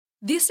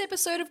This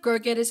episode of Grow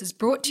Getters is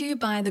brought to you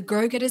by the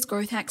Grow Getters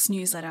Growth Hacks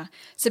newsletter.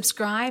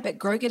 Subscribe at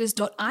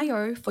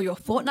growgetters.io for your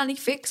fortnightly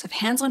fix of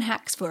hands-on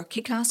hacks for a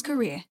kick-ass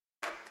career.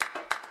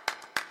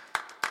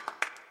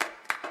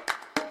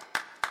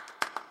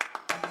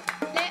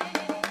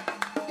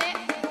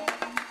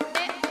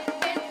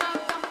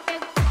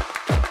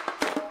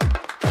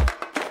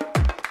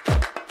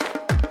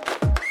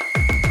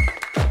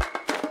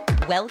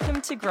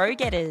 Welcome to Grow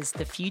Getters,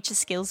 the Future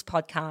Skills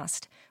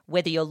podcast.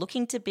 Whether you're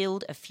looking to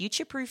build a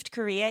future-proofed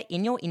career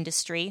in your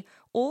industry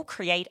or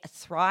create a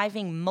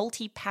thriving,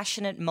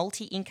 multi-passionate,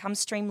 multi-income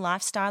stream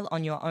lifestyle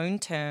on your own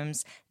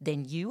terms,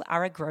 then you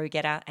are a Grow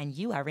Getter and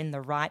you are in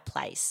the right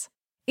place.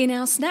 In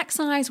our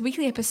snack-size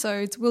weekly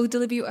episodes, we'll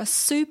deliver you a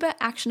super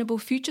actionable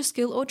future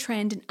skill or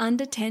trend in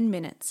under 10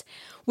 minutes.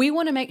 We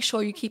want to make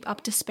sure you keep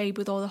up to speed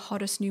with all the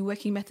hottest new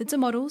working methods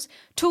and models,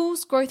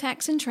 tools, growth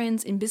hacks and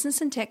trends in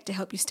business and tech to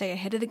help you stay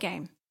ahead of the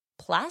game.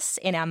 Plus,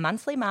 in our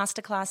monthly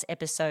masterclass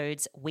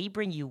episodes, we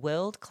bring you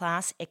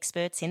world-class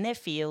experts in their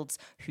fields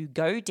who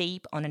go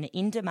deep on an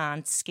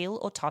in-demand skill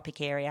or topic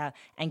area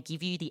and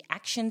give you the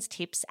actions,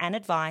 tips and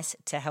advice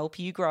to help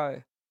you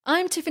grow.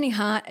 I'm Tiffany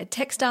Hart, a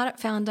tech startup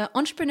founder,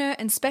 entrepreneur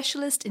and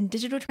specialist in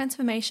digital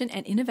transformation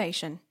and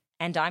innovation.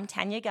 And I'm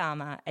Tanya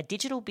Garma, a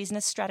digital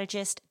business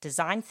strategist,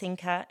 design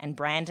thinker and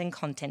brand and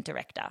content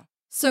director.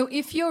 So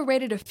if you're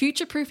ready to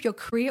future-proof your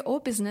career or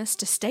business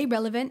to stay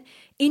relevant,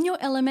 in your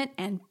element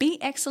and be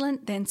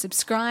excellent, then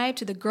subscribe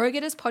to the Grow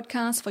Getters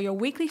podcast for your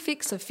weekly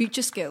fix of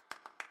future skills.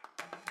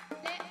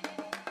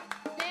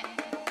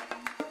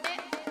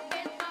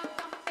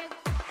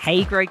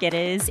 Hey Grow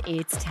Getters,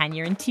 it's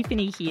Tanya and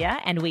Tiffany here,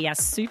 and we are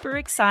super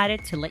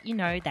excited to let you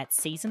know that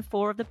season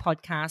 4 of the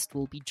podcast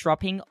will be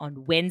dropping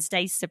on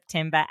Wednesday,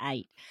 September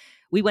 8th.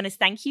 We want to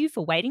thank you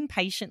for waiting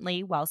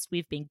patiently whilst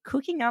we've been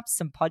cooking up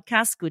some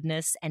podcast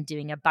goodness and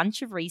doing a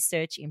bunch of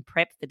research in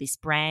prep for this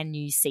brand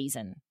new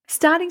season.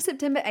 Starting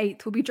September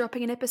 8th, we'll be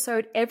dropping an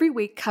episode every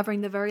week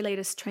covering the very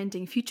latest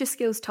trending future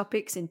skills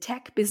topics in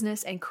tech,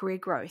 business, and career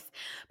growth.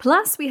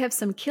 Plus, we have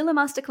some killer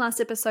masterclass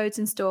episodes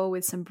in store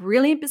with some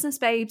brilliant business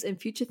babes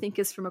and future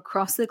thinkers from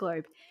across the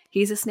globe.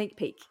 Here's a sneak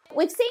peek.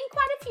 We've seen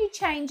quite a few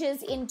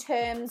changes in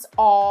terms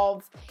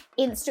of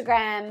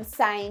Instagram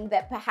saying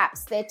that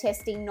perhaps they're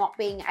testing not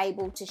being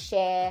able to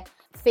share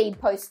feed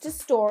posts to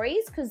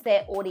stories because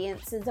their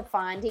audiences are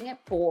finding it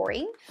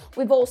boring.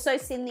 We've also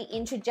seen the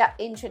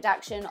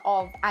introduction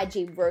of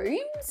IG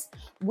Rooms,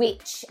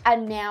 which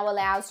now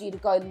allows you to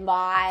go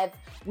live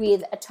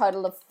with a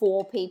total of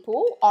 4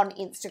 people on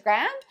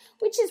Instagram,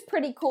 which is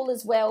pretty cool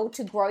as well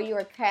to grow your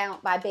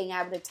account by being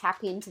able to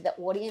tap into the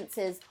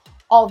audiences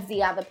of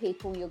the other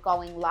people you're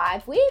going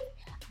live with.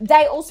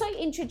 They also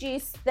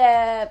introduced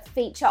the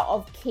feature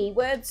of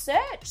keyword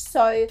search.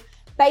 So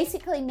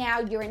basically now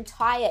your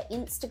entire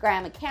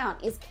Instagram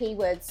account is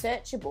keyword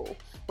searchable,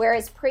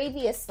 whereas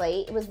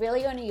previously it was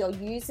really only your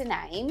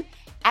username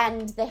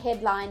and the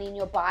headline in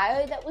your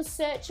bio that was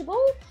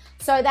searchable.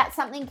 So that's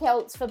something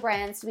else for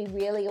brands to be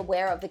really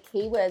aware of, the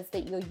keywords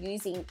that you're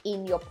using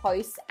in your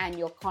posts and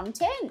your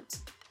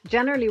content.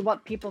 Generally,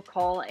 what people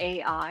call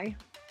AI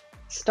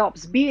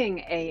stops being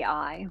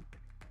AI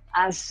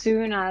as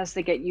soon as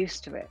they get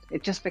used to it.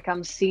 It just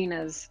becomes seen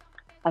as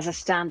a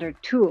standard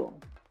tool,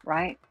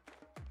 right?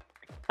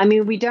 I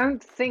mean, we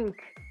don't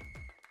think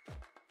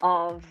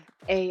of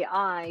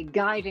AI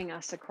guiding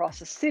us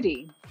across a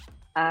city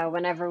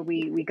whenever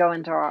we go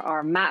into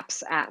our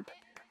Maps app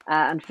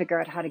and figure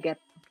out how to get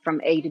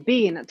from A to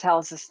B, and it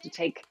tells us to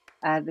take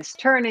this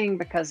turning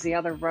because the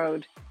other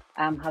road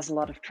has a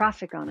lot of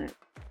traffic on it.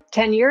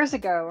 10 years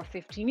ago or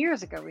 15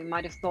 years ago, we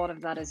might have thought of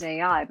that as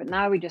AI, but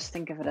now we just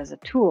think of it as a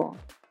tool.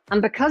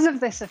 And because of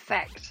this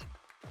effect,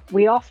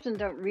 we often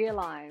don't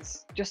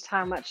realize just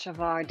how much of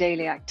our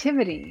daily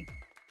activity,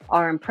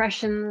 our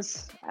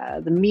impressions,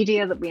 the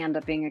media that we end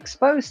up being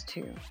exposed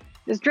to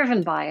is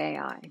driven by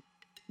AI.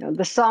 You know,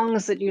 the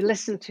songs that you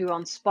listen to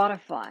on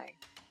Spotify,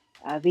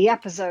 the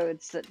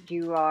episodes that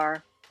you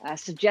are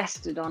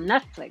suggested on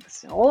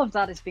Netflix, all of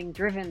that is being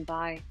driven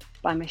by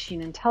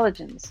machine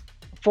intelligence,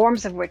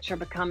 forms of which are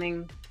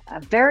becoming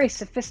very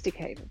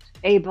sophisticated,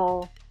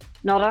 able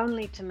not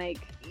only to make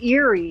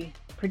eerie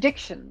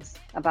predictions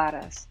about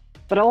us,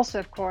 but also,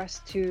 of course,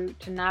 to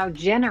now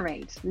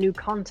generate new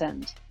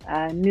content,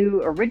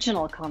 new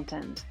original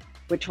content,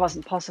 which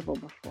wasn't possible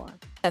before.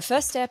 The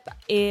first step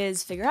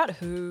is figure out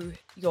who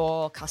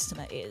your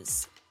customer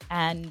is.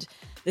 And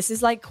this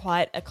is like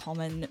quite a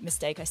common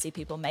mistake I see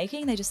people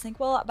making. They just think,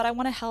 well, but I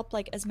want to help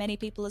like as many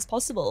people as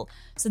possible.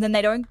 So then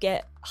they don't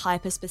get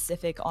hyper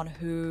specific on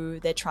who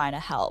they're trying to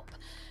help.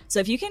 So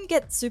if you can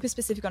get super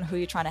specific on who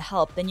you're trying to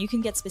help, then you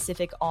can get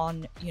specific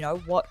on, you know,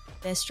 what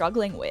they're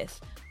struggling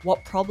with,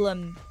 what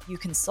problem you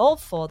can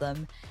solve for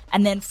them.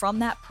 And then from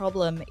that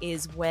problem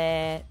is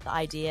where the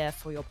idea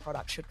for your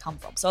product should come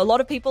from. So a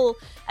lot of people,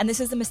 and this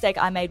is the mistake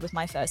I made with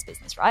my first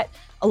business, right?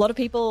 A lot of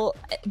people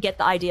get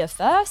the idea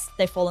first,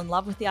 they fall in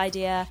love with the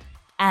idea,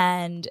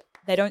 and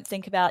they don't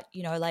think about,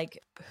 you know, like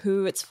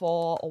who it's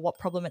for or what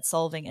problem it's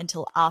solving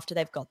until after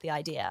they've got the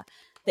idea.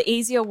 The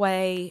easier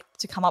way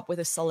to come up with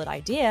a solid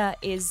idea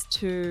is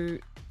to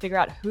figure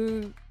out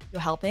who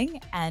you're helping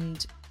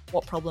and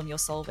what problem you're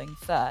solving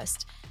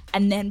first,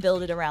 and then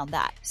build it around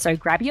that. So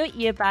grab your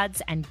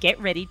earbuds and get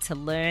ready to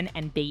learn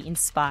and be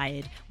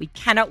inspired. We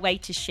cannot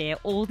wait to share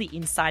all the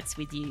insights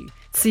with you.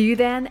 See you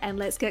then, and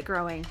let's get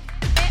growing.